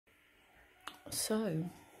So,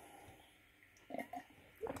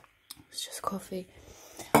 it's just coffee.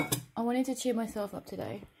 I wanted to cheer myself up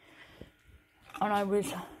today, and I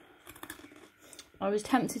was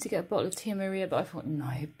tempted to get a bottle of Tia Maria, but I thought, no,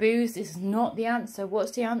 booze is not the answer.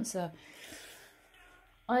 What's the answer?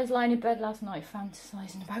 I was lying in bed last night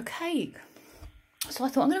fantasising about cake. So I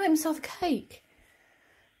thought, I'm going to make myself a cake.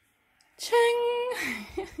 Ching!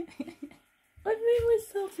 I made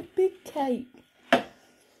myself a big cake.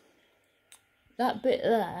 That bit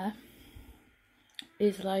there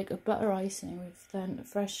is like a butter icing with then a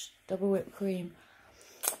fresh double whipped cream.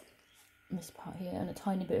 This part here, and a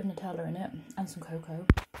tiny bit of Nutella in it, and some cocoa.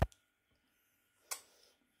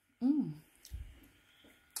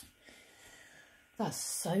 That's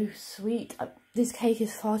so sweet. This cake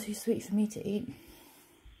is far too sweet for me to eat.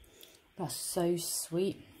 That's so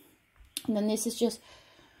sweet. And then this is just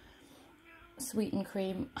sweetened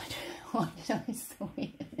cream. I don't know why did I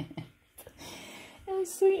sweeten it. I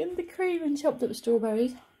sweetened the cream and chopped up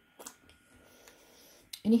strawberries.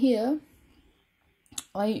 In here,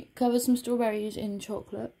 I covered some strawberries in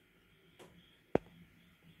chocolate.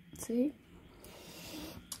 See?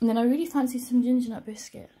 And then I really fancied some ginger nut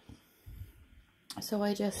biscuit. So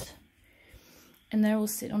I just, and they're all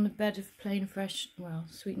sit on a bed of plain fresh, well,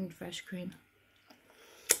 sweetened fresh cream.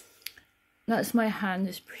 That's my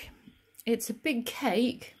hand. It's a big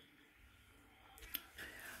cake.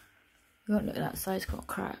 You won't look at that side, it's got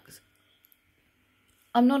cracks.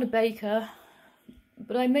 I'm not a baker,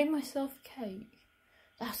 but I made myself a cake.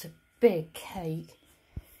 That's a big cake.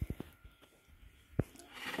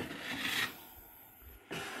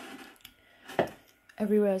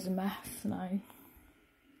 Everywhere's a mess now.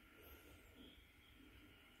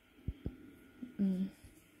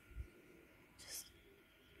 Just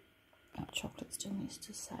that chocolate still needs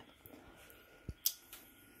to set.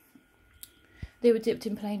 They were dipped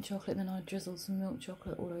in plain chocolate, and then I drizzled some milk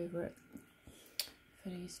chocolate all over it for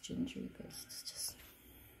these gingery bits to just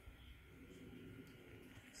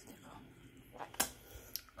stick on.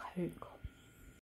 Coke.